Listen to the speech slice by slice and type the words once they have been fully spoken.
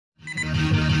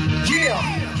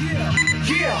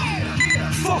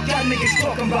Yeah, fuck y'all niggas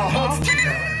talking about, huh?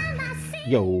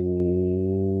 Yo,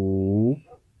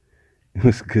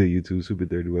 what's good, YouTube? Super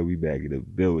 31, we back in the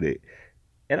building,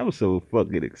 and I'm so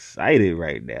fucking excited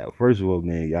right now. First of all,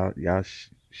 man, y'all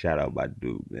shout out my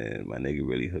dude, man. My nigga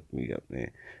really hooked me up,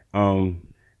 man. Um,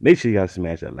 Make sure y'all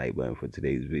smash that like button for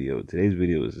today's video. Today's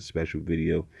video is a special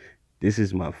video. This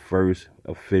is my first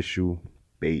official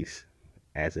base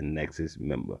as a Nexus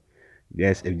member.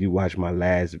 Yes, if you watch my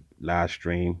last live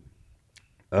stream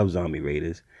of Zombie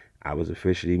Raiders, I was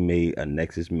officially made a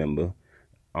Nexus member.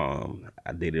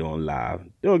 I did it on live.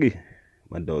 Doggy,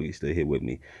 my doggy's still here with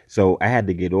me. So I had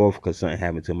to get off because something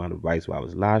happened to my device while I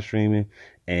was live streaming.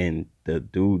 And the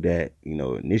dude that,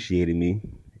 initiated me,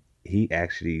 he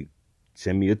actually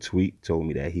sent me a tweet, told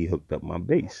me that he hooked up my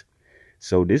base.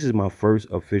 So this is my first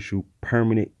official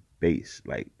permanent base.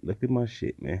 Like, look at my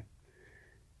shit, man.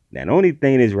 Now, the only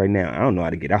thing is right now, I don't know how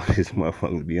to get out of this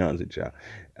motherfucker, to be honest with y'all.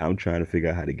 I'm trying to figure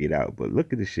out how to get out. But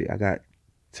look at this shit. I got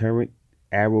turret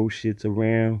arrow shits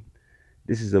around.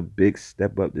 This is a big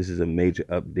step up. This is a major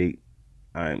update.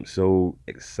 I'm so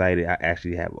excited. I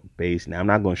actually have a base. Now, I'm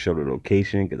not going to show the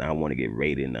location because I don't want to get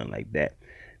raided and nothing like that.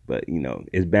 But,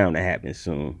 it's bound to happen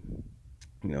soon.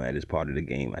 At this part of the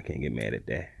game, I can't get mad at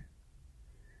that.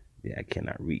 Yeah, I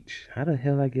cannot reach. How the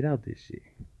hell I get out this shit?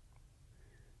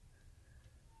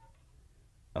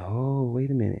 Oh,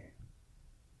 wait a minute.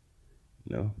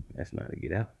 No, that's not to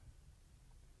get out.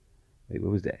 Wait,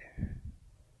 what was that?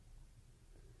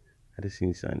 I just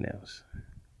seen something else.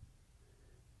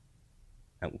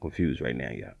 I'm confused right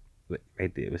now, y'all. Wait,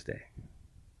 right there, what's that?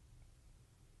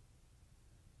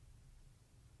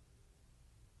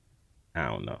 I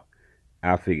don't know.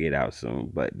 I'll figure it out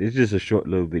soon. But this is just a short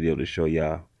little video to show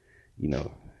y'all,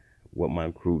 what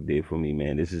my crew did for me,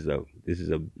 man. This is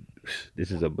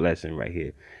a blessing right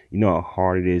here. You know how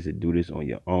hard it is to do this on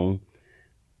your own.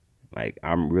 Like,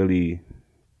 I'm really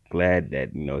glad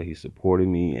that he supported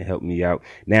me and helped me out.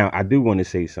 Now, I do want to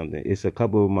say something. It's a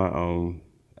couple of my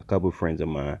a couple of friends of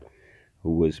mine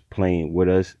who was playing with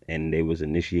us, and they was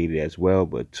initiated as well,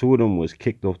 but two of them was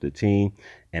kicked off the team,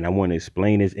 and I want to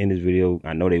explain this in this video.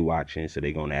 I know they watching, so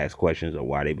they're gonna ask questions of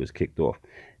why they was kicked off.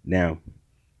 Now,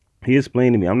 he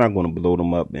explained to me, I'm not going to blow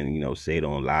them up and say it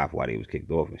on live why they was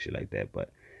kicked off and shit like that, but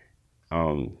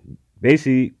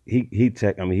basically he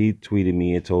tweeted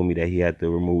me and told me that he had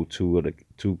to remove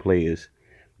two players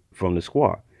from the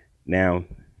squad. Now,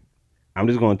 I'm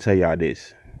just going to tell y'all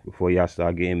this before y'all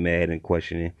start getting mad and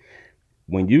questioning.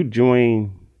 When you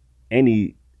join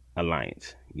any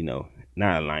alliance,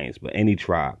 not alliance, but any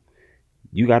tribe,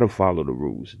 you got to follow the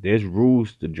rules. There's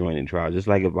rules to joining tribes. Just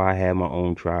like if I had my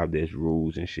own tribe, there's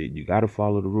rules and shit. You got to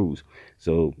follow the rules.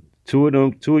 So two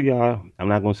of y'all, I'm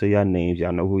not going to say y'all names.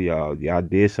 Y'all know who y'all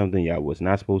did something y'all was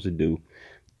not supposed to do.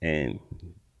 And,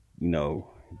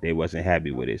 they wasn't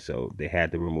happy with it. So they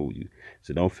had to remove you.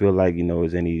 So don't feel like,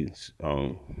 there's any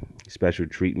special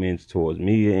treatments towards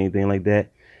me or anything like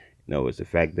that. No, it's the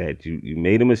fact that you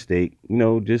made a mistake.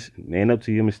 Just man up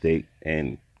to your mistake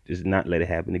and just not let it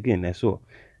happen again. That's all.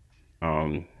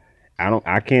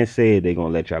 I can't say they're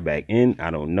gonna let y'all back in. I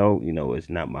don't know. It's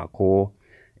not my call.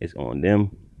 It's on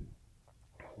them.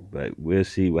 But we'll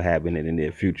see what happens in the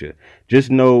near future. Just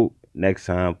know next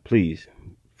time, please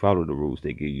follow the rules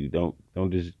they give you. Don't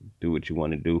just do what you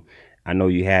want to do. I know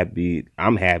you happy.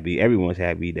 I'm happy. Everyone's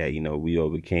happy that we all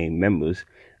became members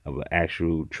of an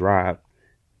actual tribe.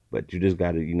 But you just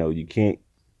gotta, you can't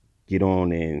get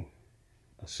on and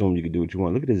assume you can do what you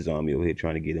want. Look at this zombie over here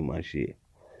trying to get in my shit.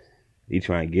 He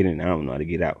trying to get in. I don't know how to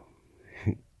get out.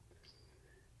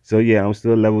 So yeah, I'm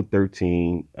still level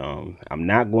 13. I'm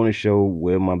not going to show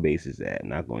where my base is at. I'm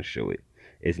not going to show it.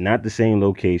 It's not the same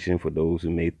location for those who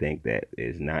may think that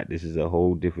it's not. This is a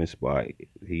whole different spot.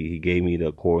 He gave me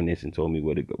the coordinates and told me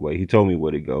where to go. Well, he told me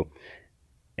where to go.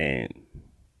 And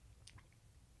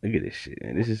look at this shit,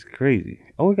 man. This is crazy.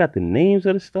 Oh, we got the names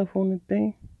of the stuff on the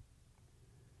thing.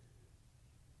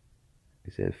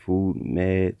 It says food,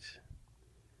 meds.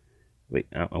 Wait,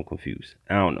 I'm confused.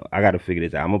 I don't know. I got to figure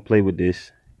this out. I'm going to play with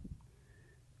this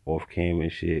off camera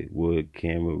shit. Wood,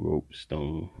 camera, rope,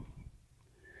 stone.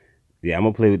 Yeah, I'm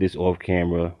going to play with this off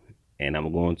camera. And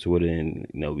I'm going to go on Twitter and,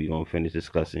 we're going to finish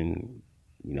discussing,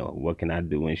 what can I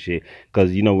do and shit.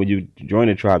 Because, when you join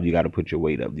a tribe, you got to put your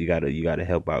weight up. You got to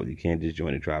help out. You can't just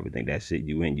join a tribe and think that's it.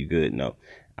 You in, you good. No.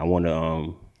 I want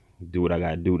to do what I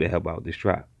got to do to help out this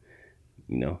tribe.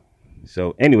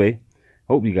 So anyway,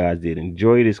 hope you guys did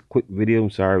enjoy this quick video. I'm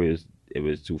sorry it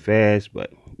was too fast,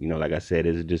 but like I said,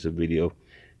 this is just a video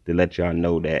to let y'all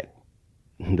know that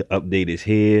the update is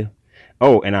here.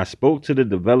 Oh, and I spoke to the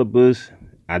developers.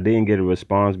 I didn't get a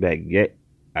response back yet.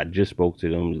 I just spoke to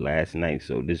them last night,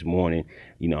 so this morning,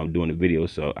 I'm doing a video,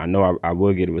 so I know I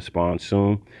will get a response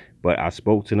soon. But I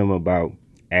spoke to them about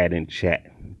adding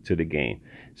chat to the game.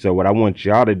 So what I want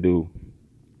y'all to do,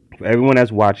 for everyone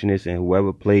that's watching this and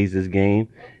whoever plays this game,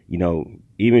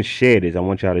 even share this. I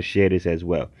want y'all to share this as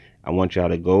well. I want y'all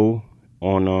to go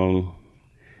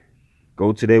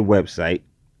to their website.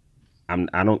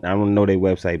 I don't know their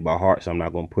website by heart, so I'm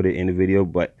not gonna put it in the video.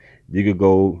 But you could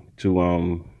go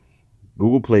to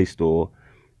Google Play Store,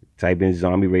 type in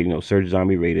Zombie Raiders, search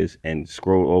Zombie Raiders, and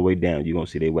scroll all the way down. You're gonna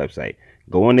see their website.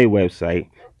 Go on their website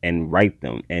and write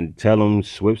them and tell them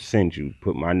Swift sent you.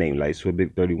 Put my name, like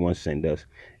SwiftBig31 send us,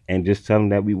 and just tell them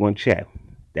that we want chat.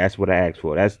 That's what I asked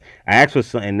for. I asked for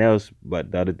something else,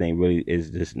 but the other thing really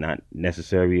is just not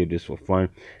necessary or just for fun.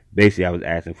 Basically, I was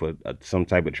asking for some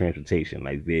type of transportation,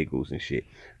 like vehicles and shit.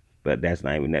 But that's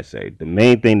not even necessary. The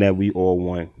main thing that we all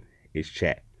want is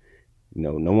chat.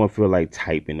 No one feel like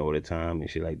typing all the time and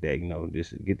shit like that.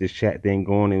 Just get this chat thing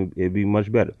going and it'll be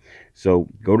much better. So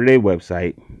go to their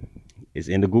website. It's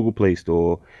in the Google Play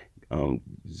Store.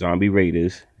 Zombie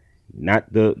Raiders,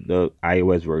 not the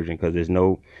iOS version, because there's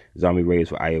no Zombie Raiders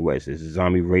for iOS. It's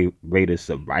Zombie Raiders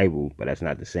Survival, but that's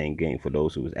not the same game. For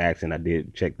those who was asking, I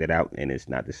did check that out, and it's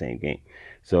not the same game.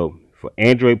 So for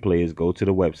Android players, go to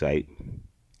the website,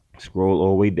 scroll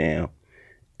all the way down,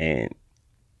 and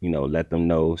let them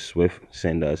know Swift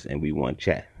send us and we want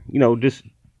chat. Just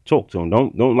talk to them.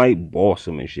 Don't like boss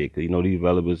them and shit, because these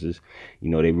developers is,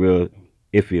 they real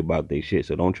iffy about their shit.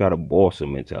 So don't try to boss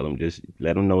them and tell them. Just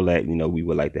let them know that we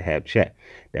would like to have chat.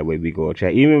 That way we go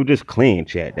chat, even if just clan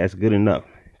chat. That's good enough.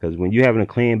 Because when you're having a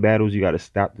clan battles, you got to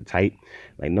stop the type.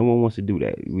 Like, no one wants to do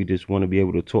that. We just want to be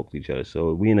able to talk to each other.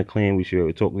 So if we in a clan, we should be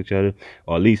able to talk to each other,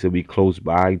 or at least if we close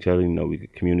by each other, we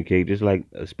could communicate. Just like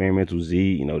Experimental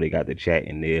Z, they got the chat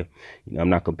in there. I'm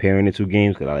not comparing the two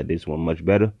games because I like this one much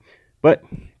better. But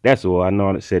that's all. I know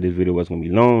I said this video wasn't going to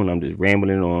be long. I'm just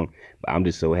rambling on. But I'm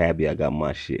just so happy I got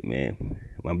my shit, man.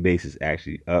 My base is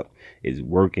actually up. It's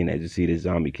working. As you see, the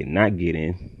zombie cannot get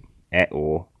in at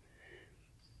all.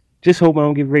 Just hope I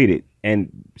don't get raided.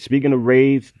 And speaking of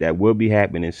raids, that will be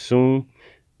happening soon.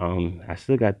 I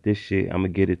still got this shit. I'm gonna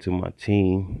get it to my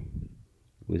team.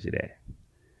 Where's it at?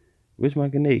 Where's my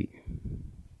grenade?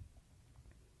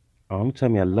 I'm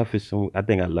telling me I left it somewhere. I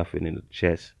think I left it in the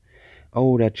chest.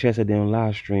 Oh, that chest I did on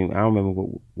live stream. I don't remember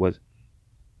what was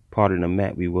part of the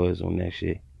map we was on that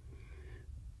shit.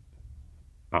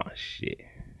 Oh shit.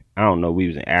 I don't know. We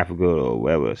was in Africa or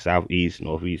wherever, southeast,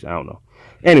 northeast. I don't know.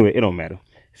 Anyway, it don't matter.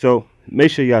 So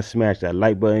make sure y'all smash that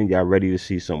like button. Y'all ready to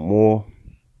see some more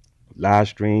live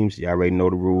streams? Y'all already know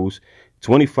the rules.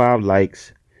 25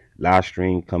 likes, live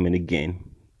stream coming again.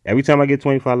 Every time I get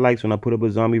 25 likes when I put up a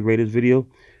Zombie Raiders video,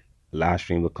 live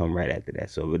stream will come right after that.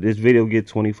 So if this video get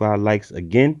 25 likes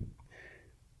again,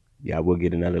 y'all will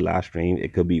get another live stream.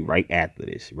 It could be right after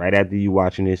this. Right after you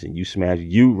watching this and you smash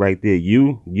you right there.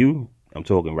 You, I'm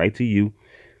talking right to you.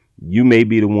 You may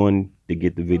be the one to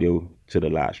get the video to the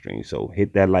live stream. So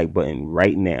hit that like button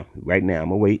right now. Right now. I'm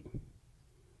going to wait.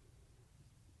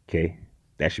 Okay.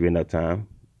 That should be enough time.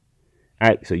 All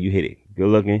right. So you hit it. Good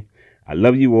looking. I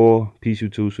love you all. Peace, you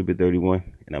too, Super31.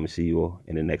 And I'm going to see you all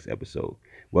in the next episode.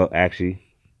 Well, actually,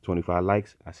 25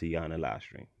 likes. I'll see y'all in the live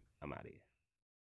stream. I'm out of here.